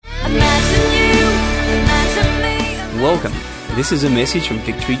Welcome. This is a message from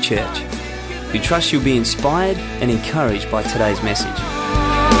Victory Church. We trust you'll be inspired and encouraged by today's message.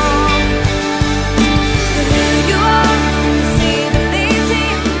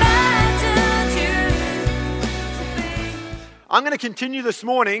 I'm going to continue this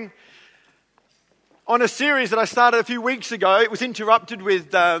morning on a series that I started a few weeks ago. It was interrupted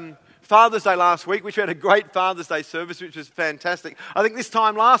with Father's Day last week, which we had a great Father's Day service, which was fantastic. I think this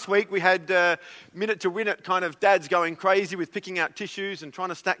time last week we had minute to win it, kind of dads going crazy with picking out tissues and trying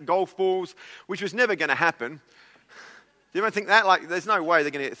to stack golf balls, which was never going to happen. Do you ever think that? Like, there's no way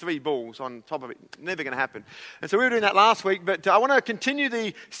they're going to get 3 balls on top of it. Never going to happen. And so we were doing that last week, but I want to continue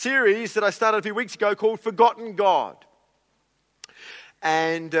the series that I started a few weeks ago called Forgotten God.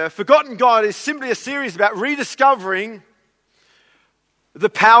 And Forgotten God is simply a series about rediscovering the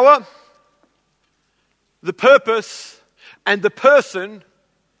power, the purpose, and the person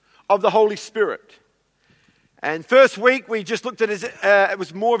of the Holy Spirit. And first week we just looked at it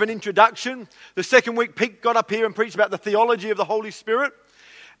was more of an introduction. The second week Pete got up here and preached about the theology of the Holy Spirit.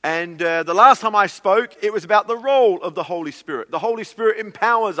 And the last time I spoke, it was about the role of the Holy Spirit. The Holy Spirit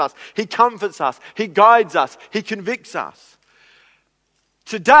empowers us. He comforts us. He guides us. He convicts us.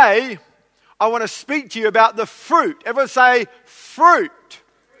 Today, I want to speak to you about the fruit. Everyone say fruit.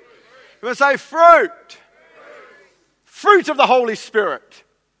 Everyone say fruit. Fruit of the Holy Spirit.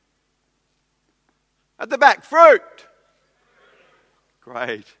 At the back, fruit.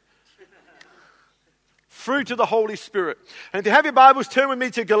 Great. Fruit of the Holy Spirit. And if you have your Bibles, turn with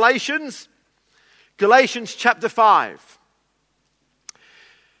me to Galatians chapter 5.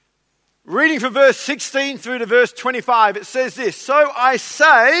 Reading from verse 16 through to verse 25, it says this: So I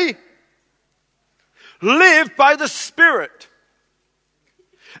say, live by the Spirit,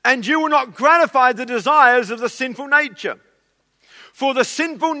 and you will not gratify the desires of the sinful nature. For the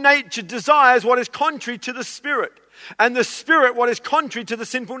sinful nature desires what is contrary to the Spirit, and the Spirit what is contrary to the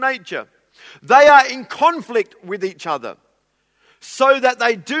sinful nature. They are in conflict with each other, so that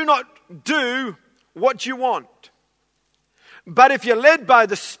they do not do what you want. But if you're led by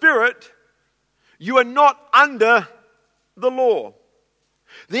the Spirit, you are not under the law.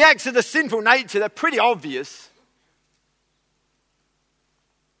 The acts of the sinful nature, they're pretty obvious.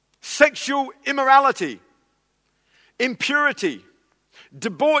 Sexual immorality, impurity,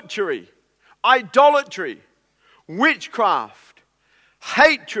 debauchery, idolatry, witchcraft,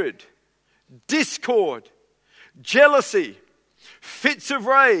 hatred, discord, jealousy, fits of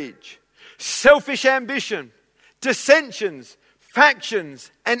rage, selfish ambition, dissensions,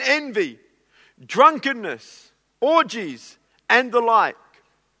 factions, and envy, drunkenness, orgies, and the like.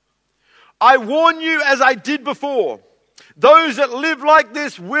 I warn you, as I did before, those that live like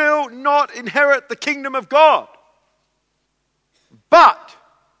this will not inherit the kingdom of God. But,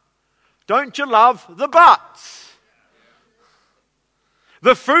 don't you love the buts?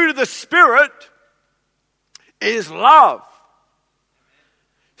 The fruit of the Spirit is love.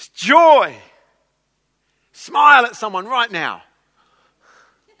 It's joy. Smile at someone right now.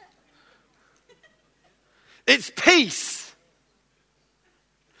 It's peace.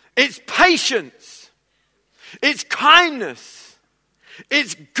 It's patience. It's kindness.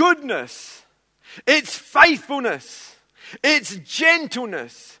 It's goodness. It's faithfulness. It's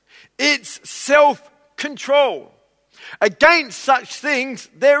gentleness. It's self-control. Against such things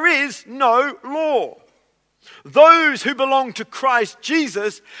there is no law. Those who belong to Christ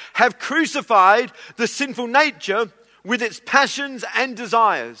Jesus have crucified the sinful nature with its passions and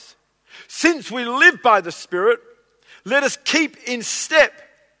desires. Since we live by the Spirit, let us keep in step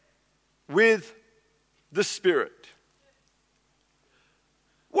with the Spirit.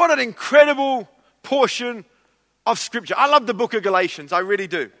 What an incredible portion of Scripture. I love the book of Galatians, I really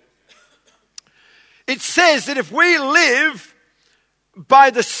do. It says that if we live by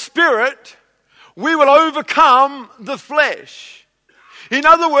the Spirit, we will overcome the flesh. In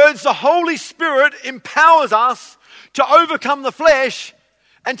other words, the Holy Spirit empowers us to overcome the flesh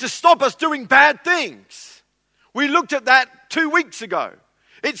and to stop us doing bad things. We looked at that 2 weeks ago.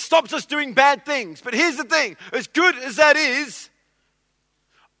 It stops us doing bad things. But here's the thing, as good as that is,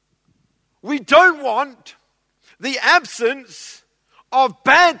 we don't want the absence of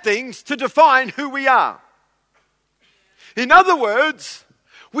bad things to define who we are. In other words,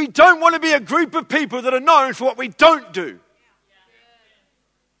 we don't want to be a group of people that are known for what we don't do.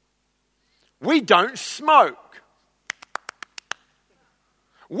 We don't smoke.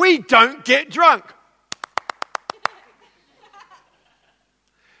 We don't get drunk.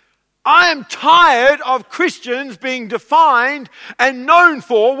 I am tired of Christians being defined and known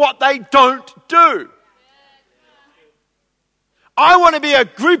for what they don't do. I want to be a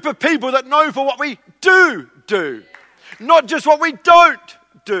group of people that know for what we do. not just what we don't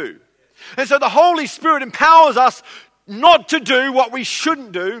do. And so the Holy Spirit empowers us not to do what we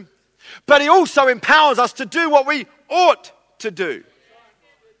shouldn't do, but He also empowers us to do what we ought to do.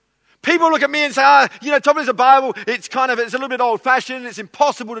 People look at me and say, Tom, there's a Bible. It's a little bit old-fashioned. It's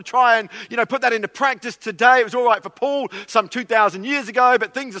impossible to try and, put that into practice today. It was all right for Paul some 2,000 years ago,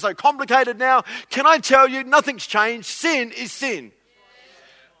 but things are so complicated now. Can I tell you, nothing's changed. Sin is sin.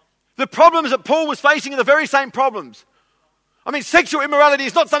 The problems that Paul was facing are the very same problems. Sexual immorality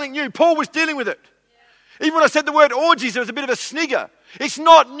is not something new. Paul was dealing with it. Even when I said the word orgies, there was a bit of a snigger. It's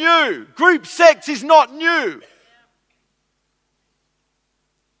not new. Group sex is not new.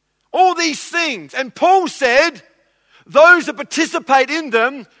 All these things. And Paul said, those that participate in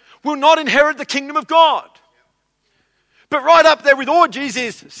them will not inherit the kingdom of God. But right up there with orgies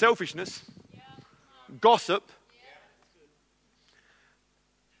is selfishness, gossip.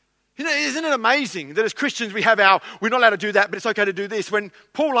 Isn't it amazing that as Christians we're not allowed to do that, but it's okay to do this, when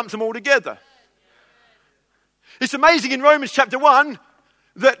Paul lumps them all together? It's amazing in Romans chapter 1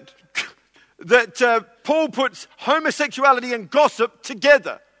 that Paul puts homosexuality and gossip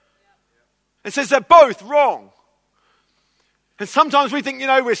together. And says they're both wrong. And sometimes we think,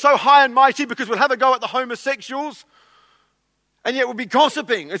 we're so high and mighty because we'll have a go at the homosexuals, and yet we'll be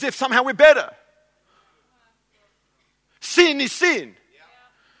gossiping as if somehow we're better. Sin is sin.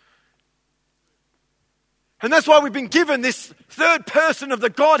 And that's why we've been given this third person of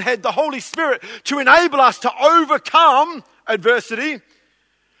the Godhead, the Holy Spirit, to enable us to overcome adversity,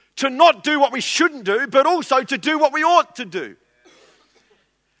 to not do what we shouldn't do, but also to do what we ought to do.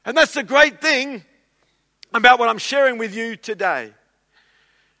 And that's the great thing about what I'm sharing with you today.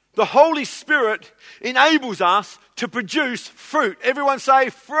 The Holy Spirit enables us to produce fruit. Everyone say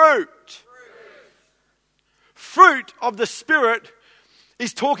fruit. Fruit of the Spirit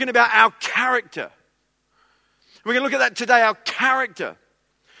is talking about our character. We're going to look at that today, our character.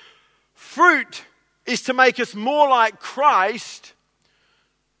 Fruit is to make us more like Christ,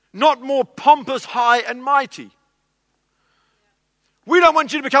 not more pompous, high and mighty. We don't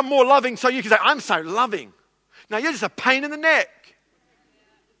want you to become more loving so you can say, I'm so loving. No, you're just a pain in the neck.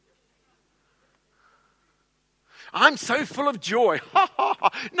 I'm so full of joy.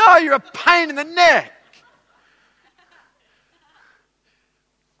 No, you're a pain in the neck.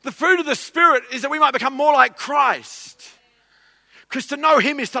 The fruit of the Spirit is that we might become more like Christ. Because to know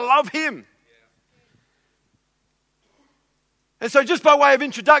Him is to love Him. And so just by way of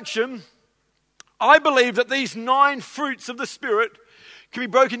introduction, I believe that these 9 fruits of the Spirit can be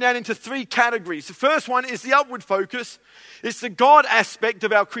broken down into 3 categories. The first one is the upward focus. It's the God aspect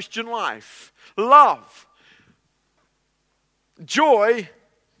of our Christian life. Love, joy,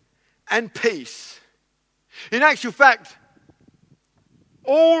 and peace. In actual fact,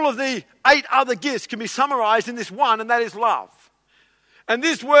 all of the 8 other gifts can be summarized in this one, and that is love. And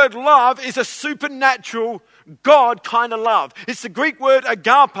this word love is a supernatural God kind of love. It's the Greek word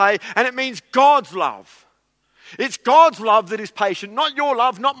agape, and it means God's love. It's God's love that is patient, not your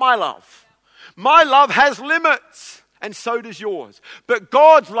love, not my love. My love has limits, and so does yours. But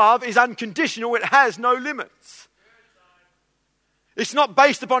God's love is unconditional. It has no limits. It's not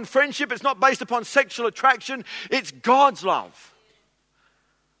based upon friendship. It's not based upon sexual attraction. It's God's love.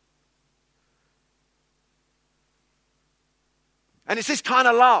 And it's this kind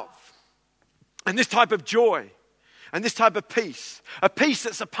of love and this type of joy and this type of peace, a peace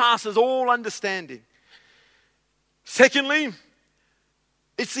that surpasses all understanding. Secondly,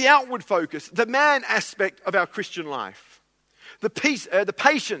 it's the outward focus, the man aspect of our Christian life. The peace, the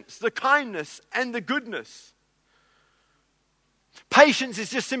patience, the kindness, and the goodness. Patience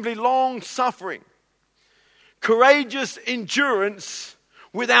is just simply long suffering. Courageous endurance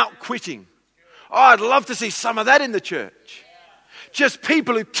without quitting. Oh, I'd love to see some of that in the church. Just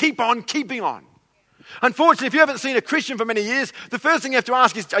people who keep on keeping on. Unfortunately, if you haven't seen a Christian for many years, the first thing you have to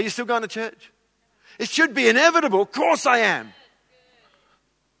ask is, are you still going to church? It should be inevitable. Of course I am.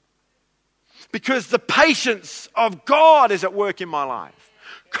 Because the patience of God is at work in my life.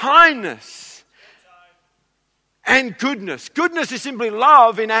 Kindness and goodness. Goodness is simply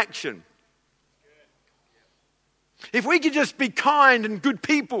love in action. If we could just be kind and good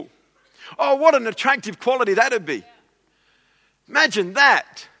people, oh, what an attractive quality that would be. Imagine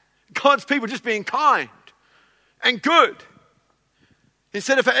that. God's people just being kind and good.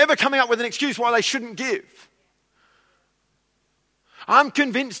 Instead of forever coming up with an excuse why they shouldn't give. I'm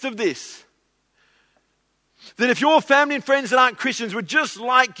convinced of this. That if your family and friends that aren't Christians were just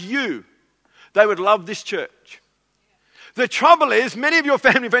like you, they would love this church. The trouble is, many of your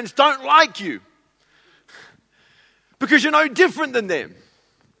family and friends don't like you. Because you're no different than them.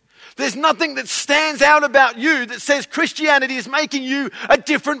 There's nothing that stands out about you that says Christianity is making you a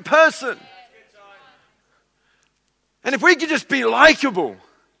different person. And if we could just be likable,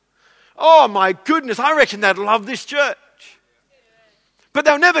 oh my goodness, I reckon they'd love this church. But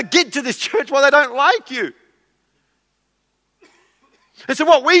they'll never get to this church while they don't like you. And so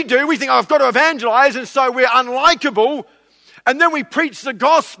what we do, we think, oh, I've got to evangelize, and so we're unlikable. And then we preach the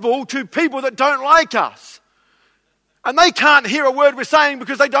gospel to people that don't like us. And they can't hear a word we're saying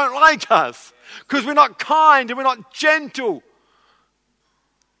because they don't like us. Because we're not kind and we're not gentle.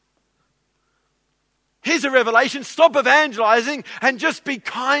 Here's a revelation. Stop evangelizing and just be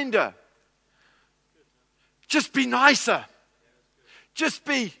kinder. Just be nicer. Just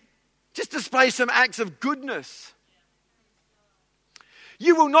display some acts of goodness.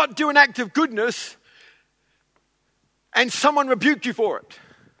 You will not do an act of goodness and someone rebuke you for it.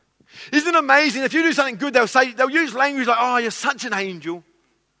 Isn't it amazing? If you do something good, they'll use language like, oh, you're such an angel.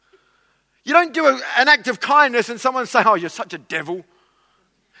 You don't do an act of kindness and someone say, oh, you're such a devil.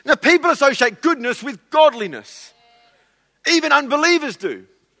 Now, people associate goodness with godliness. Even unbelievers do.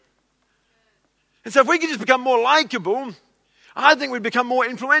 And so if we could just become more likable, I think we'd become more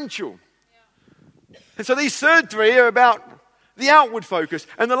influential. And so these third three are about the outward focus.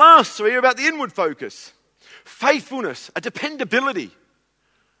 And the last three are about the inward focus. Faithfulness, a dependability.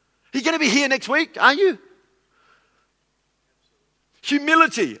 Are you going to be here next week? Are you?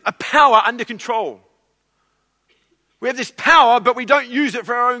 Humility, a power under control. We have this power, but we don't use it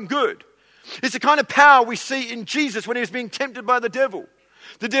for our own good. It's the kind of power we see in Jesus when he was being tempted by the devil.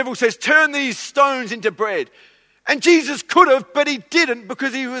 The devil says, turn these stones into bread. And Jesus could have, but he didn't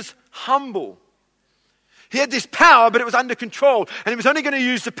because he was humble. He had this power, but it was under control. And he was only going to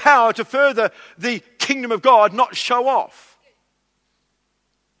use the power to further the kingdom of God, not show off.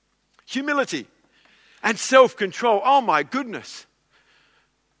 Humility and self-control. Oh my goodness.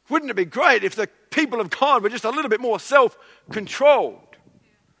 Wouldn't it be great if the people of God were just a little bit more self-controlled?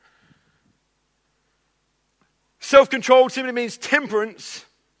 Self-controlled simply means temperance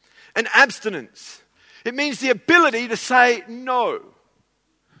and abstinence. It means the ability to say no.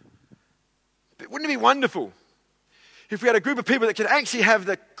 But wouldn't it be wonderful if we had a group of people that could actually have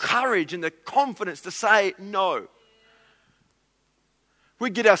the courage and the confidence to say no?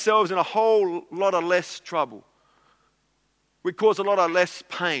 We'd get ourselves in a whole lot of less trouble. We'd cause a lot of less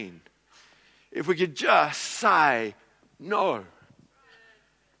pain if we could just say no.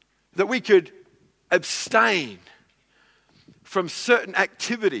 That we could abstain from certain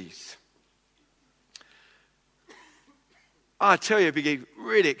activities. I tell you, it'd be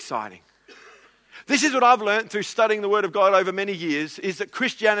really exciting. This is what I've learned through studying the Word of God over many years, is that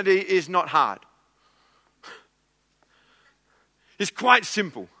Christianity is not hard. It's quite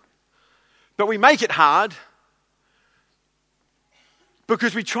simple. But we make it hard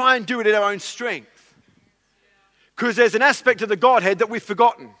because we try and do it in our own strength. Because there's an aspect of the Godhead that we've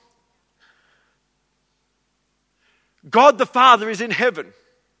forgotten. God the Father is in heaven.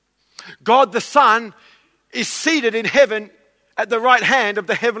 God the Son is seated in heaven at the right hand of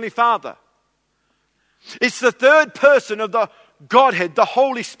the Heavenly Father. It's the third person of the Godhead, the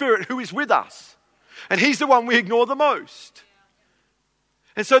Holy Spirit, who is with us. And he's the one we ignore the most.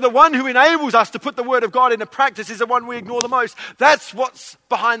 And so the one who enables us to put the Word of God into practice is the one we ignore the most. That's what's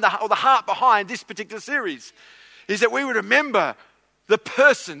behind the heart behind this particular series, is that we would remember the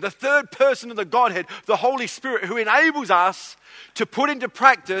person, the third person of the Godhead, the Holy Spirit, who enables us to put into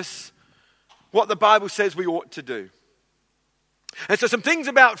practice what the Bible says we ought to do. And so some things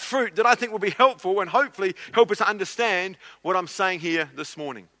about fruit that I think will be helpful and hopefully help us to understand what I'm saying here this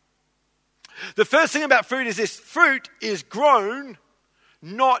morning. The first thing about fruit is this: fruit is grown,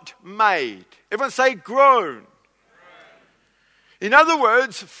 not made. Everyone say grown. In other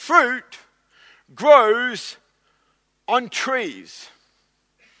words, fruit grows on trees.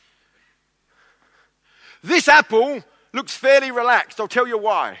 This apple looks fairly relaxed. I'll tell you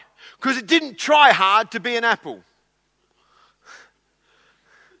why. Because it didn't try hard to be an apple.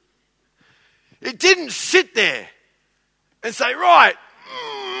 It didn't sit there and say, right,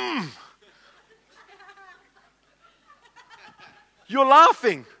 You're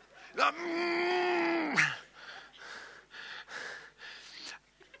laughing.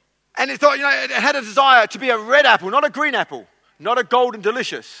 And it thought, it had a desire to be a red apple, not a green apple, not a golden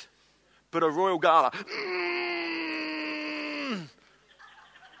delicious, but a royal gala.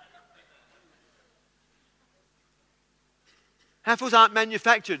 Apples aren't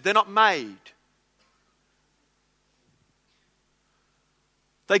manufactured. They're not made.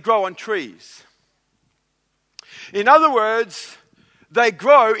 They grow on trees. In other words, they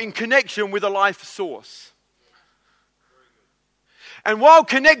grow in connection with a life source. And while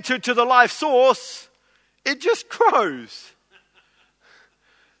connected to the life source, it just grows.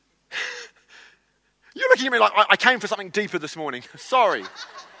 You're looking at me like I came for something deeper this morning. Sorry.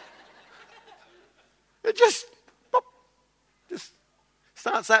 It just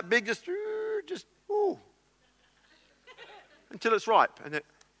starts that big, just ooh, until it's ripe and it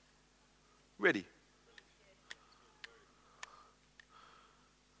ready.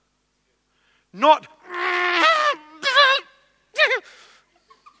 Not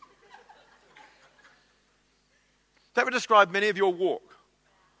that would describe many of your walk.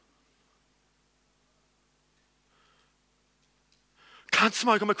 Can't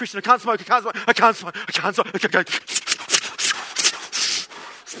smoke, I'm a Christian, I can't smoke, I can't smoke, I can't smoke, I can't smoke.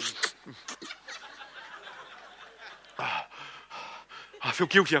 I feel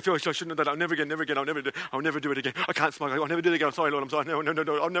guilty, I shouldn't have done that. I'll never again, I'll never do it again. I can't smoke, I'll never do it again. I'm sorry, Lord, I'm sorry. No,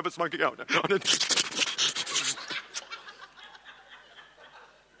 I'll never smoke again.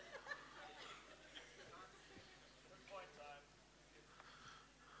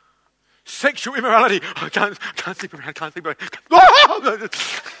 Sexual immorality. I can't sleep around, can't sleep around.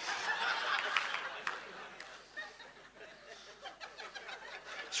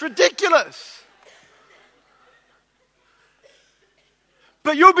 It's ridiculous.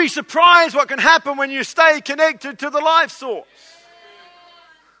 But you'll be surprised what can happen when you stay connected to the life source.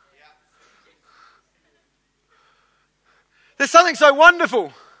 There's something so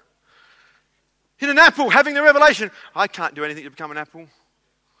wonderful in an apple having the revelation, I can't do anything to become an apple.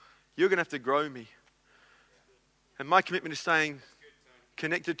 You're going to have to grow me. And my commitment is staying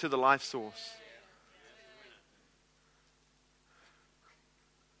connected to the life source.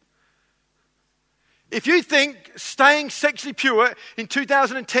 If you think staying sexually pure in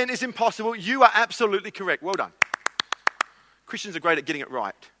 2010 is impossible, you are absolutely correct. Well done. Christians are great at getting it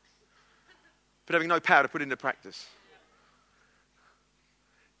right, but having no power to put it into practice.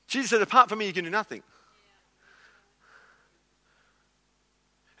 Jesus said, apart from me, you can do nothing.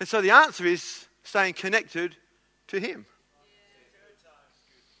 And so the answer is staying connected to Him.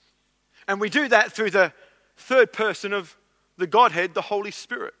 And we do that through the third person of the Godhead, the Holy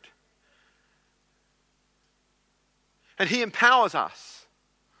Spirit. And He empowers us.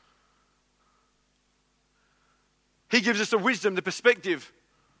 He gives us the wisdom, the perspective,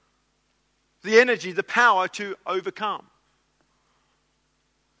 the energy, the power to overcome.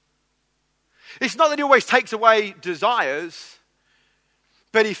 It's not that He always takes away desires,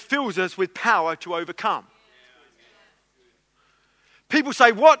 but He fills us with power to overcome. People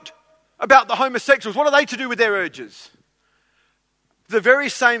say, what about the homosexuals? What are they to do with their urges? The very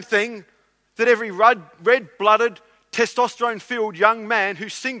same thing that every red-blooded, testosterone-filled young man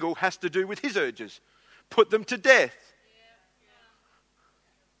who's single has to do with his urges. Put them to death.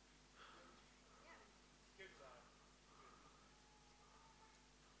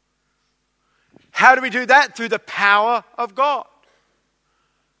 How do we do that? Through the power of God.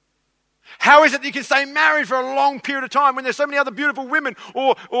 How is it that you can stay married for a long period of time when there's so many other beautiful women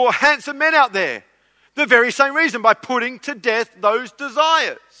or handsome men out there? The very same reason, by putting to death those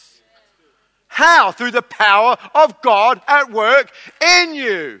desires. How? Through the power of God at work in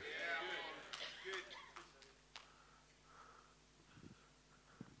you.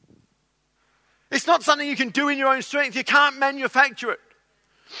 It's not something you can do in your own strength. You can't manufacture it.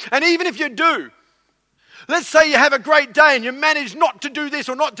 And even if you do, let's say you have a great day and you manage not to do this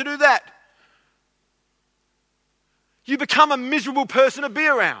or not to do that. You become a miserable person to be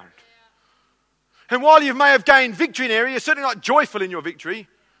around. And while you may have gained victory in an area, you're certainly not joyful in your victory.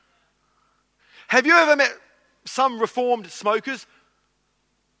 Have you ever met some reformed smokers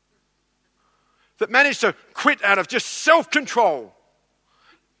that manage to quit out of just self-control?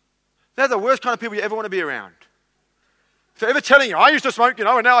 They're the worst kind of people you ever want to be around. If they're ever telling you, I used to smoke,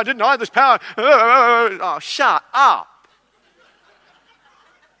 and now I didn't, I had this power. Oh, shut up.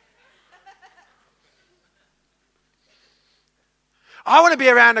 I want to be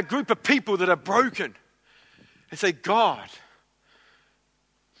around a group of people that are broken and say, God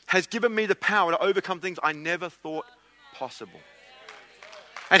has given me the power to overcome things I never thought possible.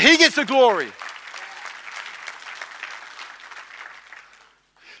 And He gets the glory.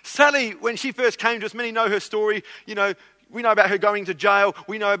 Sally, when she first came to us, many know her story. You know, we know about her going to jail.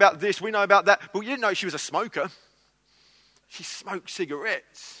 We know about this. We know about that. But we didn't know she was a smoker. She smoked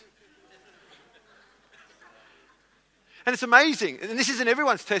cigarettes. And it's amazing. And this isn't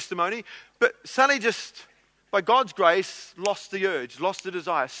everyone's testimony. But Sally just, by God's grace, lost the urge, lost the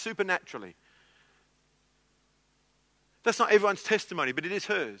desire supernaturally. That's not everyone's testimony, but it is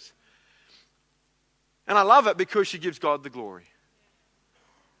hers. And I love it because she gives God the glory.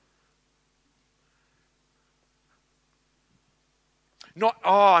 Not,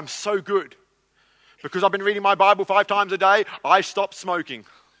 oh, I'm so good. Because I've been reading my Bible 5 times a day, I stopped smoking.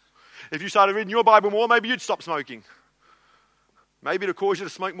 If you started reading your Bible more, maybe you'd stop smoking. Maybe it'll cause you to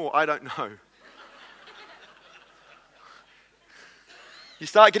smoke more. I don't know. You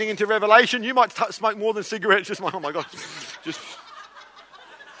start getting into Revelation, you might smoke more than cigarettes. Just like, oh my God. Just...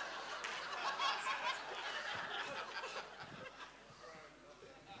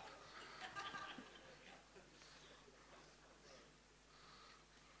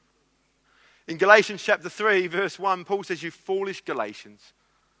 In Galatians chapter 3, verse 1, Paul says, you foolish Galatians,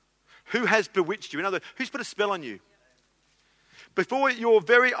 who has bewitched you? In other words, who's put a spell on you? Before your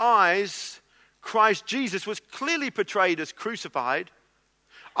very eyes, Christ Jesus was clearly portrayed as crucified.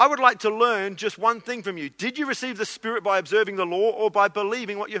 I would like to learn just one thing from you. Did you receive the Spirit by observing the law or by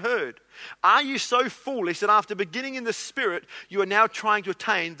believing what you heard? Are you so foolish that after beginning in the Spirit, you are now trying to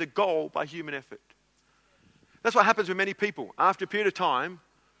attain the goal by human effort? That's what happens with many people. After a period of time,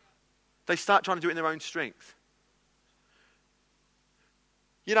 they start trying to do it in their own strength.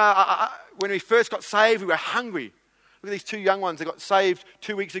 You know, when we first got saved, we were hungry. Look at these 2 young ones. They got saved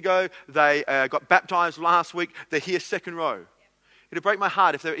 2 weeks ago. They got baptized last week. They're here second row. It'd break my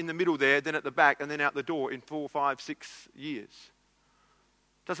heart if they're in the middle there, then at the back, and then out the door in 4, 5, 6 years.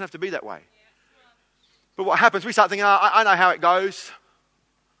 It doesn't have to be that way. But what happens, we start thinking, I know how it goes.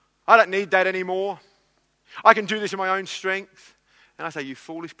 I don't need that anymore. I can do this in my own strength. And I say, you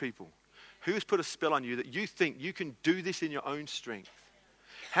foolish people. Who has put a spell on you that you think you can do this in your own strength?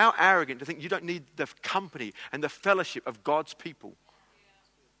 How arrogant to think you don't need the company and the fellowship of God's people.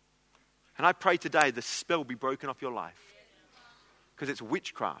 And I pray today the spell be broken off your life. Because it's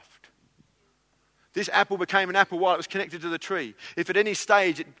witchcraft. This apple became an apple while it was connected to the tree. If at any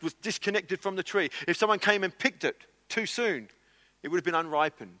stage it was disconnected from the tree, if someone came and picked it too soon, it would have been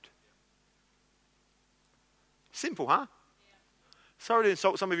unripened. Simple, huh? Sorry to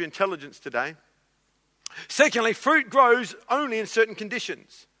insult some of your intelligence today. Secondly, fruit grows only in certain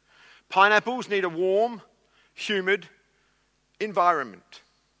conditions. Pineapples need a warm, humid environment.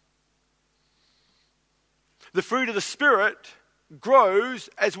 The fruit of the Spirit grows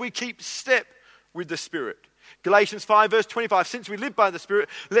as we keep step with the Spirit. Galatians 5 verse 25, since we live by the Spirit,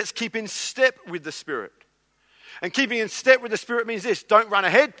 let's keep in step with the Spirit. And keeping in step with the Spirit means this: don't run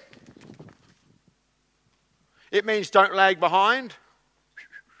ahead. It means don't lag behind.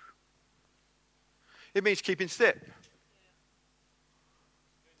 It means keep in step.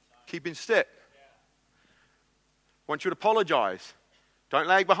 Keep in step. I want you to apologize. Don't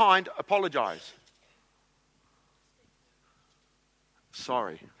lag behind, apologize.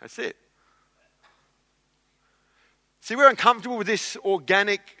 Sorry. That's it. See, we're uncomfortable with this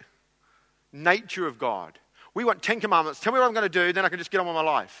organic nature of God. We want 10 commandments. Tell me what I'm going to do, then I can just get on with my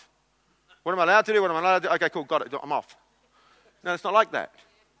life. What am I allowed to do? What am I allowed to do? Okay, cool, got it. I'm off. No, it's not like that.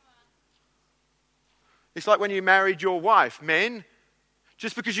 It's like when you married your wife. Men,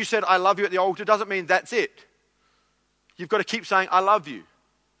 just because you said I love you at the altar doesn't mean that's it. You've got to keep saying I love you.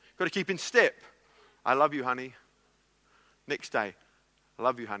 You've got to keep in step. I love you, honey. Next day, I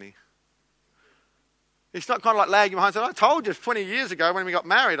love you, honey. It's not kind of like lagging behind saying, I told you 20 years ago when we got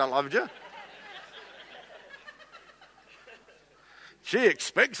married I loved you. She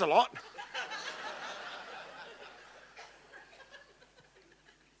expects a lot.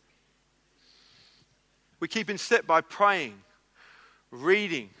 We keep in step by praying,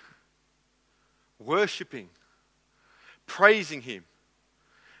 reading, worshipping, praising Him,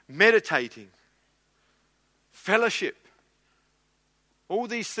 meditating, fellowship. All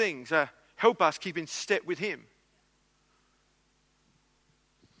these things help us keep in step with Him.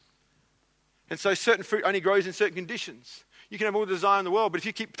 And so certain fruit only grows in certain conditions. You can have all the desire in the world, but if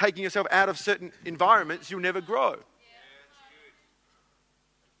you keep taking yourself out of certain environments, you'll never grow.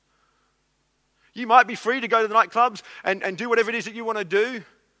 You might be free to go to the nightclubs and do whatever it is that you want to do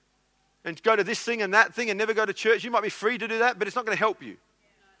and go to this thing and that thing and never go to church. You might be free to do that, but it's not going to help you.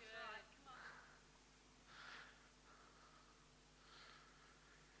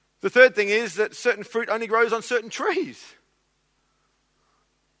 The third thing is that certain fruit only grows on certain trees.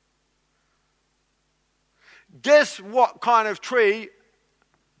 Guess what kind of tree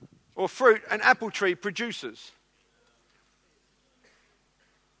or fruit an apple tree produces?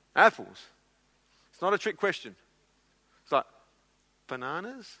 Apples. It's not a trick question. It's like,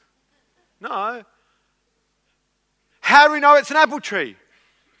 bananas? No. How do we know it's an apple tree?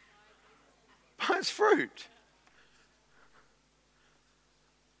 By its fruit.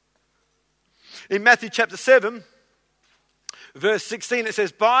 In Matthew chapter 7, verse 16, it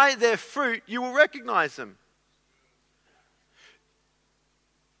says, by their fruit you will recognize them.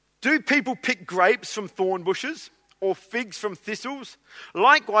 Do people pick grapes from thorn bushes or figs from thistles?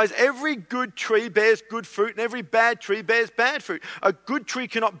 Likewise, every good tree bears good fruit, and every bad tree bears bad fruit. A good tree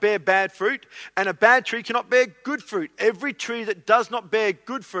cannot bear bad fruit, and a bad tree cannot bear good fruit. Every tree that does not bear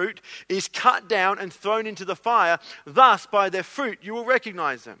good fruit is cut down and thrown into the fire. Thus, by their fruit, you will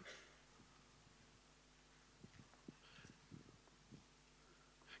recognize them.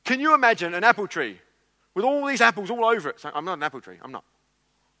 Can you imagine an apple tree with all these apples all over it? So, I'm not an apple tree. I'm not.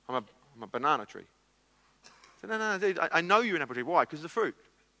 I'm a banana tree. So, no, dude, I know you're an apple tree. Why? Because of the fruit.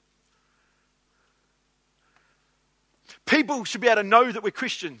 People should be able to know that we're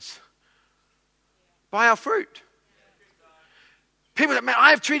Christians by our fruit. People that, man,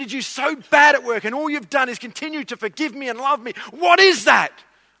 I have treated you so bad at work and all you've done is continue to forgive me and love me. What is that?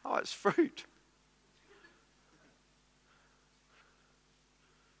 Oh, it's fruit.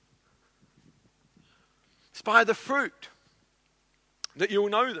 It's by the fruit that you'll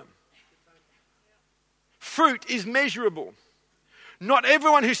know them. Fruit is measurable. Not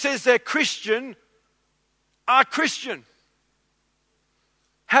everyone who says they're Christian are Christian.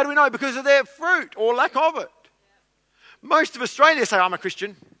 How do we know? Because of their fruit or lack of it. Most of Australia say, I'm a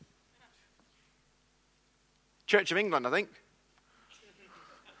Christian. Church of England, I think.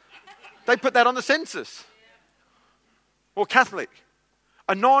 They put that on the census. Or Catholic.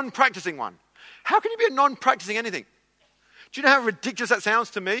 A non-practicing one. How can you be a non-practicing anything? Do you know how ridiculous that sounds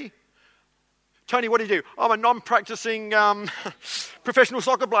to me? Tony, what do you do? I'm a non-practicing professional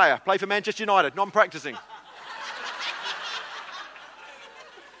soccer player. Play for Manchester United. Non-practicing.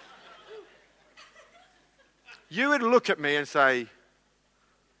 You would look at me and say,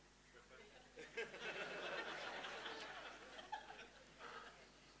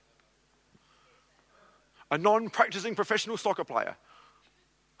 a non-practicing professional soccer player.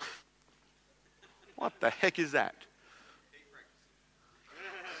 What the heck is that?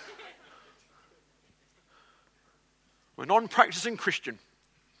 We're a non-practicing Christian.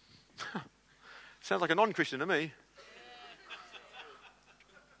 Sounds like a non-Christian to me.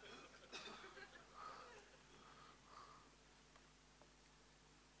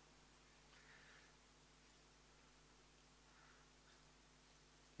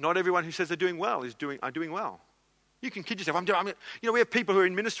 Not everyone who says they're doing well are doing well. You can kid yourself. We have people who are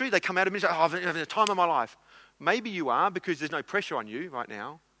in ministry. They come out of ministry. I'm having the time of my life. Maybe you are because there's no pressure on you right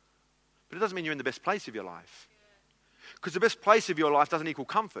now. But it doesn't mean you're in the best place of your life. Because the best place of your life doesn't equal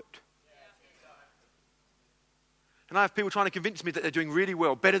comfort. And I have people trying to convince me that they're doing really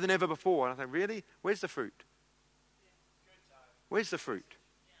well, better than ever before. And I think, really? Where's the fruit? Where's the fruit?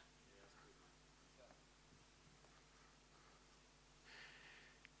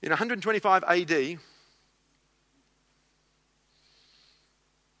 In 125 AD,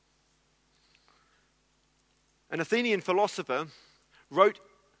 an Athenian philosopher wrote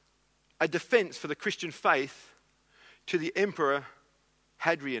a defense for the Christian faith to the Emperor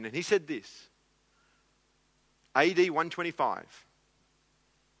Hadrian. And he said this, AD 125.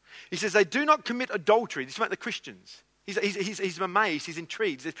 He says, they do not commit adultery. This is about the Christians. He's amazed, he's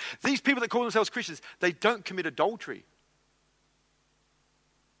intrigued. These people that call themselves Christians, they don't commit adultery.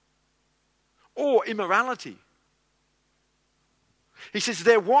 Or immorality. He says,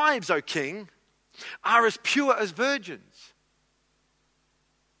 their wives, O king, are as pure as virgins.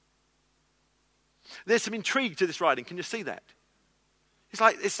 There's some intrigue to this writing. Can you see that?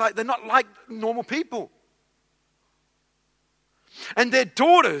 It's like they're not like normal people. And their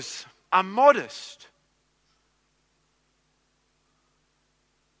daughters are modest.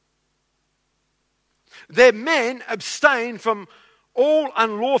 Their men abstain from all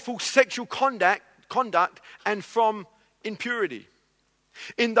unlawful sexual conduct and from impurity,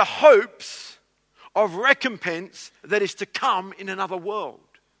 in the hopes of recompense that is to come in another world.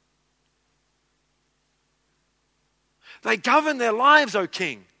 They govern their lives, O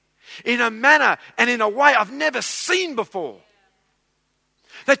king, in a manner and in a way I've never seen before.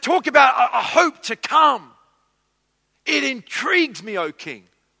 They talk about a hope to come. It intrigues me, O king.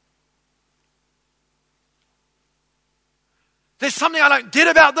 There's something I don't get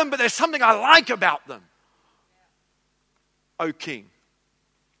about them, but there's something I like about them. O king.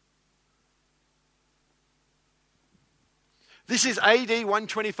 This is AD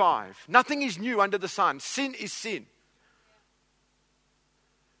 125. Nothing is new under the sun. Sin is sin.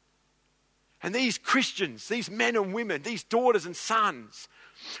 And these Christians, these men and women, these daughters and sons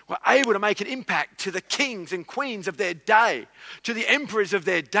were able to make an impact to the kings and queens of their day, to the emperors of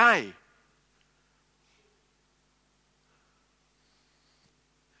their day.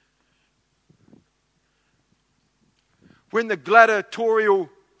 When the gladiatorial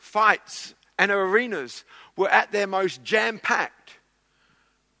fights and arenas were at their most jam-packed,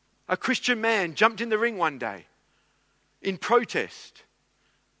 a Christian man jumped in the ring one day in protest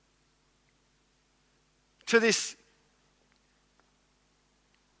to this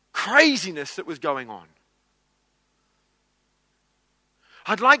craziness that was going on.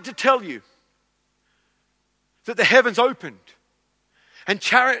 I'd like to tell you that the heavens opened and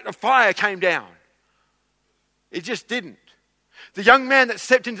chariot of fire came down. It just didn't. The young man that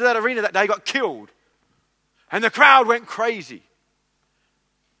stepped into that arena that day got killed. And the crowd went crazy.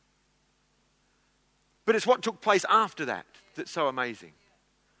 But it's what took place after that that's so amazing.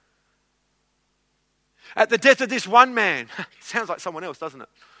 At the death of this one man, sounds like someone else, doesn't it?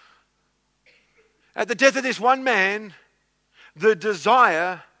 At the death of this one man, the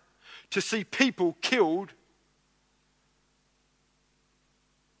desire to see people killed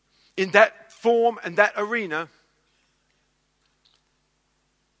in that form and that arena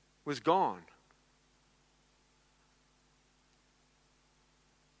was gone.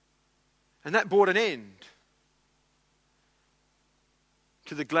 And that brought an end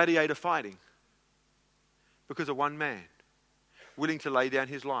to the gladiator fighting because of one man willing to lay down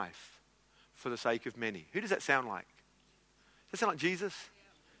his life for the sake of many. Who does that sound like? Does that sound like Jesus?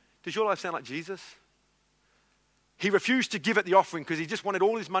 Does your life sound like Jesus? He refused to give at the offering because he just wanted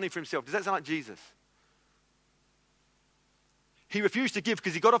all his money for himself. Does that sound like Jesus? He refused to give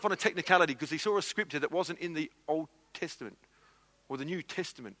because he got off on a technicality because he saw a scripture that wasn't in the Old Testament or the New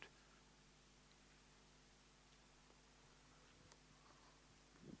Testament.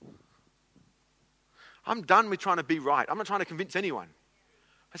 I'm done with trying to be right. I'm not trying to convince anyone.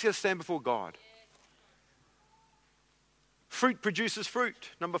 I just got to stand before God. Fruit produces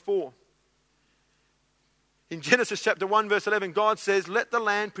fruit. Number 4. In Genesis chapter 1 verse 11, God says, let the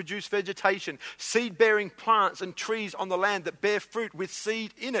land produce vegetation, seed-bearing plants and trees on the land that bear fruit with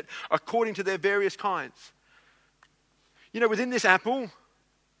seed in it, according to their various kinds. You know, within this apple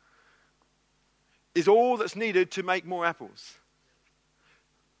is all that's needed to make more apples.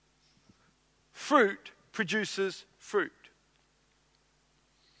 Fruit produces fruit.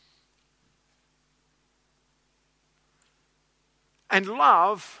 And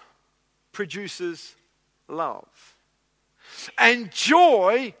love produces love. And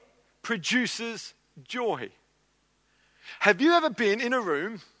joy produces joy. Have you ever been in a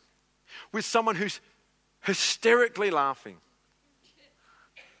room with someone who's hysterically laughing?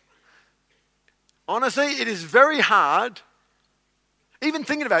 Honestly, it is very hard. Even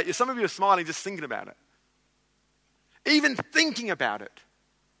thinking about it, some of you are smiling just thinking about it. Even thinking about it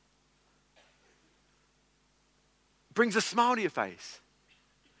brings a smile to your face.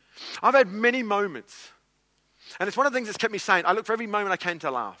 I've had many moments, and it's one of the things that's kept me sane. I look for every moment I can to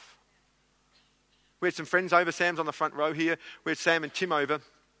laugh. We had some friends over. Sam's on the front row here. We had Sam and Tim over.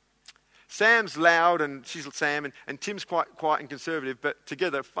 Sam's loud, and she's Sam, and Tim's quite quiet and conservative, but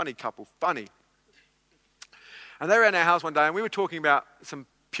together, funny couple, funny. And they were in our house one day, and we were talking about some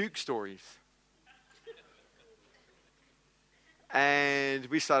puke stories. And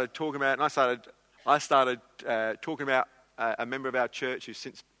we started talking about it, and I started talking about a member of our church who's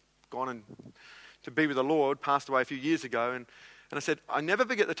since gone and to be with the Lord, passed away a few years ago. And I said, I never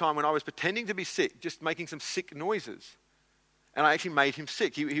forget the time when I was pretending to be sick, just making some sick noises. And I actually made him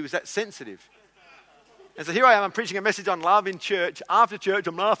sick. He was that sensitive. And so here I am, I'm preaching a message on love in church. After church,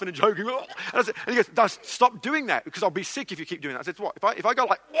 I'm laughing and joking. And he goes, no, stop doing that because I'll be sick if you keep doing that. I said, what? If I go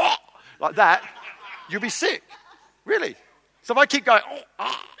like that, you'll be sick. Really? So if I keep going,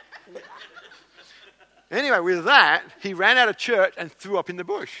 Anyway, with that, he ran out of church and threw up in the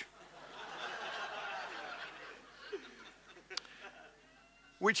bush.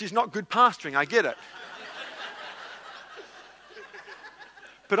 Which is not good pastoring, I get it.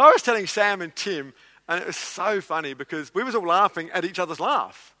 But I was telling Sam and Tim, and it was so funny because we was all laughing at each other's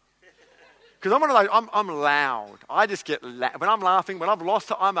laugh. Because I'm one of those, I'm loud. I just get loud. When I'm laughing, when I've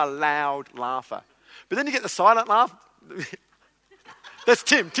lost it, I'm a loud laugher. But then you get the silent laugh. That's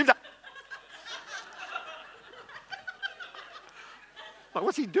Tim. Tim's like,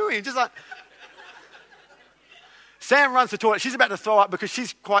 what's he doing? He's just like... Sam runs to the toilet. She's about to throw up because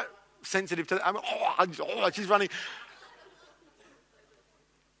she's quite sensitive to that. She's running.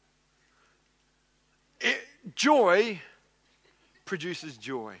 Joy produces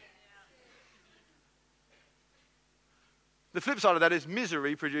joy. The flip side of that is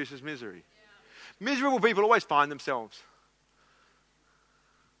misery produces misery. Yeah. Miserable people always find themselves.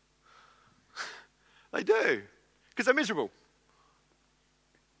 They do. Because they're miserable.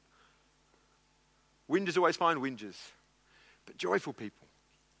 Whingers always find whingers. But joyful people.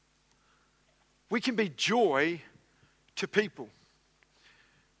 We can be joy to people.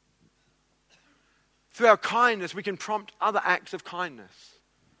 Through our kindness, we can prompt other acts of kindness.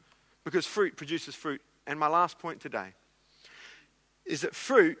 Because fruit produces fruit. And my last point today. is that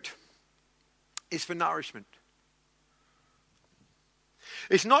fruit is for nourishment.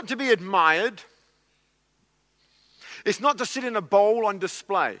 It's not to be admired. It's not to sit in a bowl on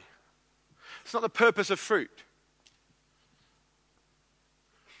display. It's not the purpose of fruit.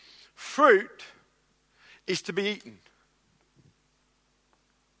 Fruit is to be eaten.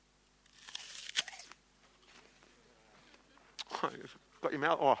 Got your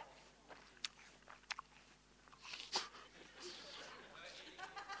mouth? Oh.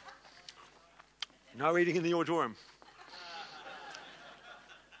 No eating in the auditorium.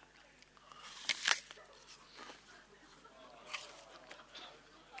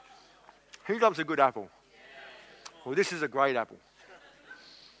 Who loves a good apple? Well, this is a great apple.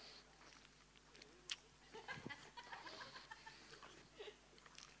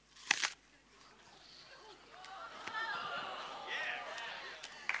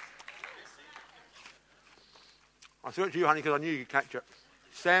 I threw it to you, honey, because I knew you'd catch it.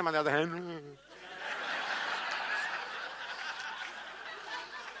 Sam, on the other hand.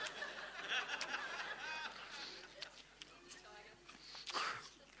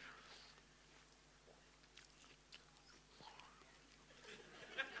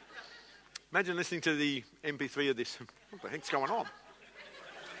 Imagine listening to the MP3 of this. What the heck's going on?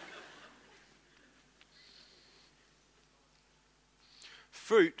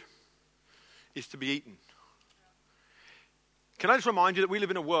 Fruit is to be eaten. Can I just remind you that we live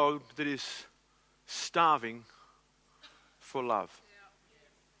in a world that is starving for love?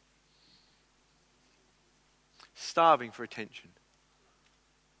 Starving for attention.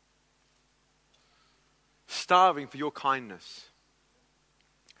 Starving for your kindness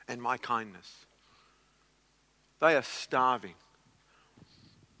and my kindness. They are starving.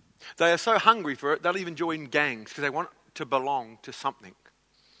 They are so hungry for it, they'll even join gangs because they want to belong to something.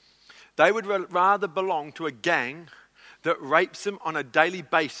 They would rather belong to a gang that rapes them on a daily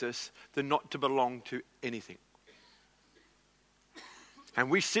basis than not to belong to anything. And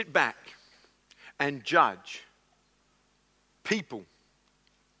we sit back and judge people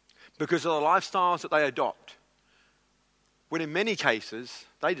because of the lifestyles that they adopt, when in many cases,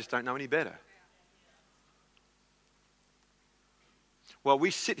 they just don't know any better. Well,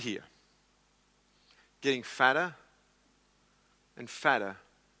 we sit here getting fatter and fatter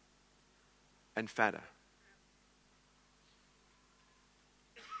and fatter.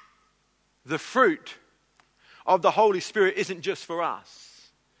 The fruit of the Holy Spirit isn't just for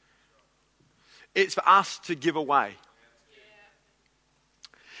us. It's for us to give away.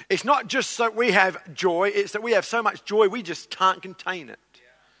 It's not just so we have joy, it's that we have so much joy we just can't contain it.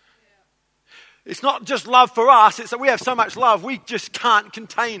 It's not just love for us, it's that we have so much love we just can't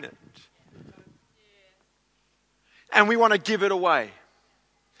contain it. And we want to give it away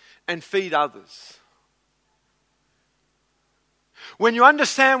and feed others. When you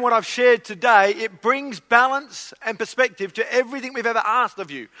understand what I've shared today, it brings balance and perspective to everything we've ever asked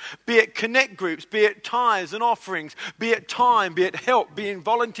of you. Be it connect groups, be it tithes and offerings, be it time, be it help, be it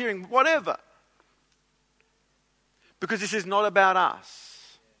volunteering, whatever. Because this is not about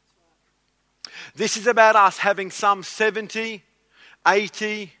us. This is about us having some 70,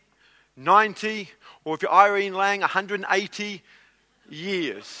 80, 90, or if you're Irene Lang, 180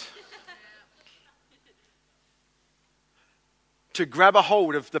 years. To grab a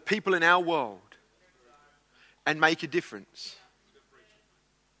hold of the people in our world and make a difference.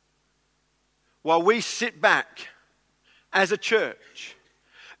 While we sit back as a church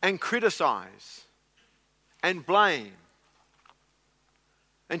and criticize and blame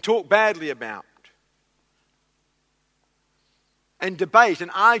and talk badly about and debate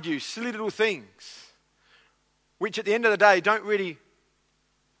and argue silly little things which at the end of the day don't really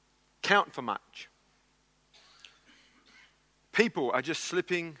count for much. People are just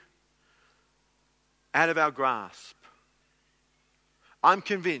slipping out of our grasp. I'm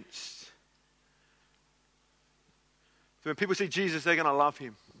convinced that when people see Jesus, they're going to love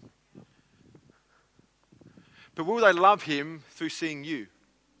him. But will they love him through seeing you?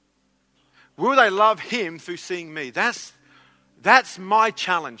 Will they love him through seeing me? That's my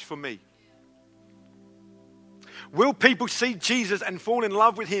challenge for me. Will people see Jesus and fall in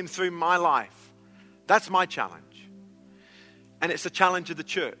love with him through my life? That's my challenge. And it's the challenge of the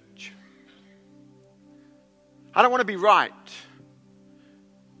church. I don't want to be right.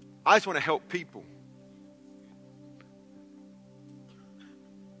 I just want to help people.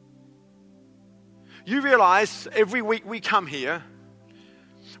 You realize every week we come here,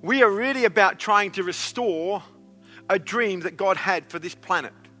 we are really about trying to restore a dream that God had for this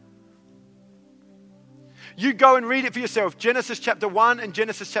planet. You go and read it for yourself. Genesis chapter 1 and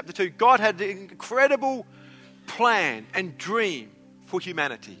Genesis chapter 2. God had an incredible plan and dream for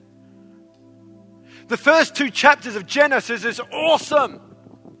humanity. The first 2 chapters of Genesis is awesome.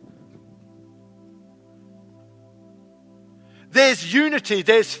 There's unity,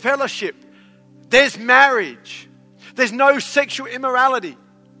 there's fellowship, there's marriage, there's no sexual immorality,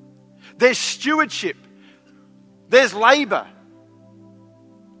 there's stewardship, there's labor.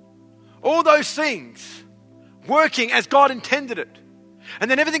 All those things working as God intended it. And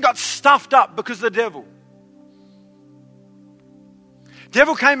then everything got stuffed up because of the devil.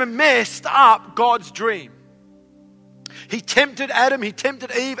 Devil came and messed up God's dream. He tempted Adam, he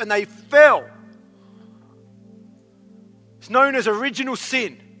tempted Eve, and they fell. It's known as original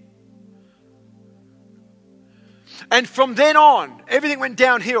sin. And from then on, everything went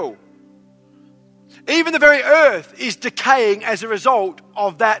downhill. Even the very earth is decaying as a result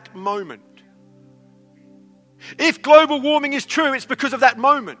of that moment. If global warming is true, it's because of that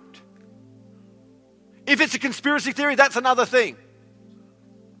moment. If it's a conspiracy theory, that's another thing.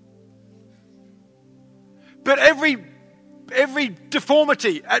 But every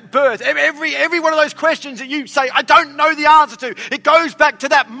deformity at birth, every one of those questions that you say, I don't know the answer to, it goes back to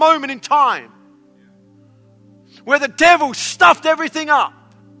that moment in time where the devil stuffed everything up.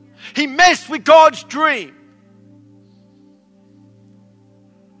 He messed with God's dream.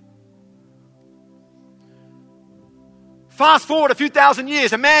 Fast forward a few thousand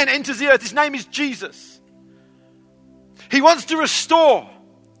years, a man enters the earth. His name is Jesus. He wants to restore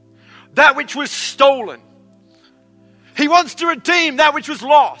that which was stolen. He wants to redeem that which was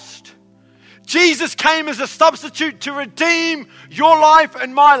lost. Jesus came as a substitute to redeem your life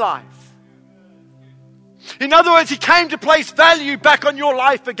and my life. In other words, he came to place value back on your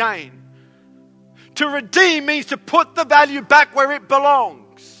life again. To redeem means to put the value back where it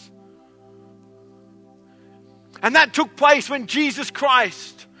belongs. And that took place when Jesus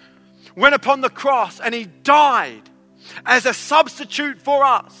Christ went upon the cross and he died as a substitute for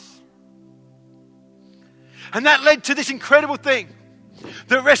us. And that led to this incredible thing,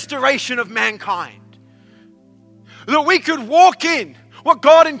 the restoration of mankind. That we could walk in what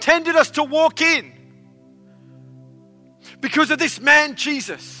God intended us to walk in. Because of this man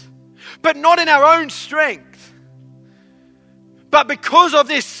Jesus. But not in our own strength. But because of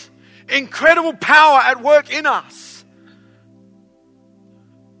this incredible power at work in us.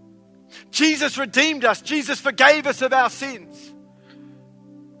 Jesus redeemed us. Jesus forgave us of our sins.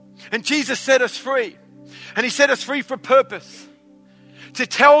 And Jesus set us free. And he set us free for a purpose. To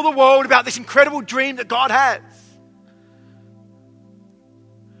tell the world about this incredible dream that God has.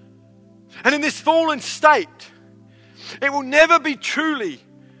 And in this fallen state, it will never be truly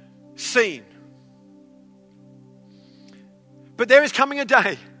seen. But there is coming a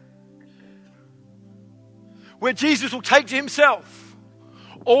day where Jesus will take to himself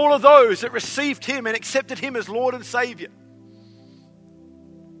all of those that received him and accepted him as Lord and Savior.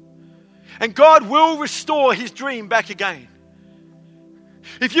 And God will restore his dream back again.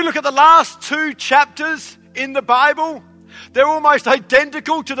 If you look at the last 2 chapters in the Bible, they're almost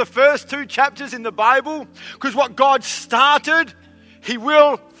identical to the first 2 chapters in the Bible. Because what God started, he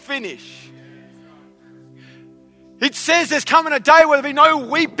will finish. It says there's coming a day where there'll be no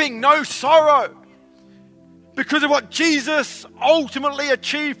weeping, no sorrow. Because of what Jesus ultimately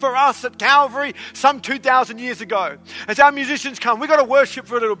achieved for us at Calvary some 2,000 years ago. As our musicians come, we've got to worship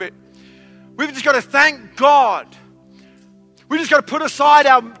for a little bit. We've just got to thank God. We've just got to put aside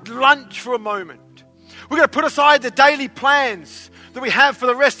our lunch for a moment. We've got to put aside the daily plans that we have for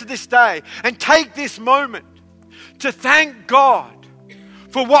the rest of this day and take this moment to thank God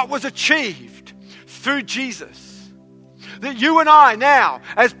for what was achieved through Jesus. That you and I now,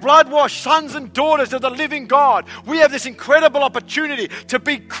 as blood-washed sons and daughters of the living God, we have this incredible opportunity to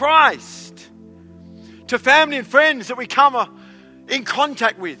be Christ to family and friends that we come in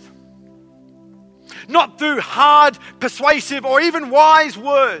contact with. Not through hard, persuasive, or even wise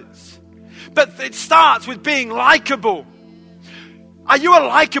words. But it starts with being likable. Are you a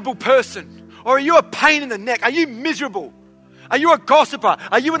likable person? Or are you a pain in the neck? Are you miserable? Are you a gossiper?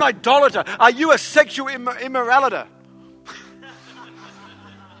 Are you an idolater? Are you a sexual immorality?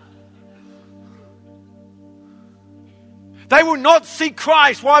 They will not see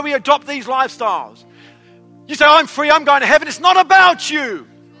Christ while we adopt these lifestyles. You say, I'm free, I'm going to heaven. It's not about you.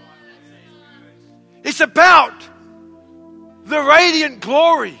 It's about the radiant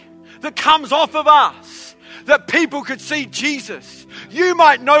glory that comes off of us, that people could see Jesus. You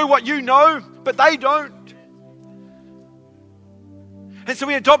might know what you know, but they don't. And so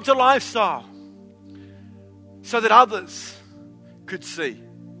we adopt a lifestyle so that others could see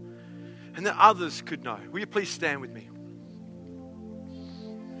and that others could know. Will you please stand with me?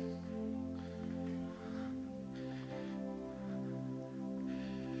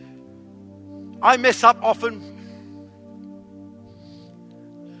 I mess up often.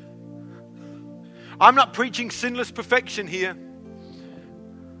 I'm not preaching sinless perfection here.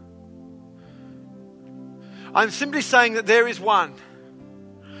 I'm simply saying that there is one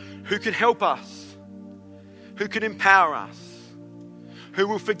who can help us, who can empower us, who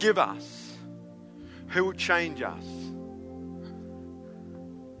will forgive us, who will change us.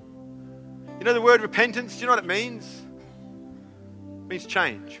 You know the word repentance? Do you know what it means? It means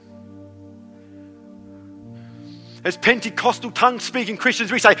change. As Pentecostal tongue-speaking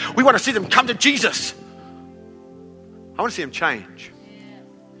Christians, we say, we want to see them come to Jesus. I want to see them change.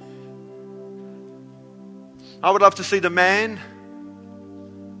 I would love to see the man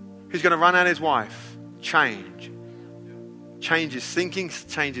who's going to run out his wife change. Change his thinking,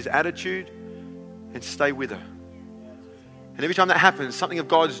 change his attitude, and stay with her. And every time that happens, something of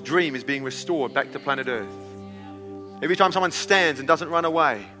God's dream is being restored back to planet Earth. Every time someone stands and doesn't run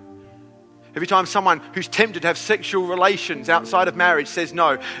away. Every time someone who's tempted to have sexual relations outside of marriage says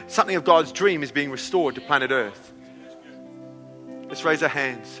no, something of God's dream is being restored to planet Earth. Let's raise our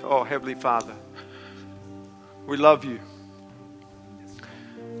hands. Oh, Heavenly Father, we love you.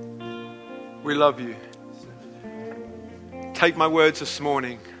 We love you. Take my words this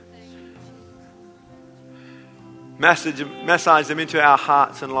morning. Massage them into our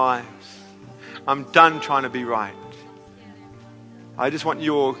hearts and lives. I'm done trying to be right. I just want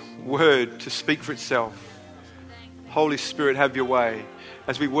your word to speak for itself. Holy Spirit, have your way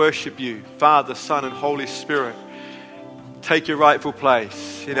as we worship you. Father, Son, and Holy Spirit, take your rightful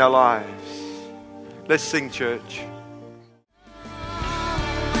place in our lives. Let's sing, church.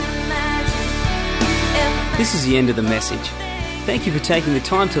 This is the end of the message. Thank you for taking the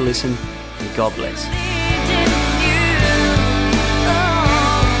time to listen, and God bless.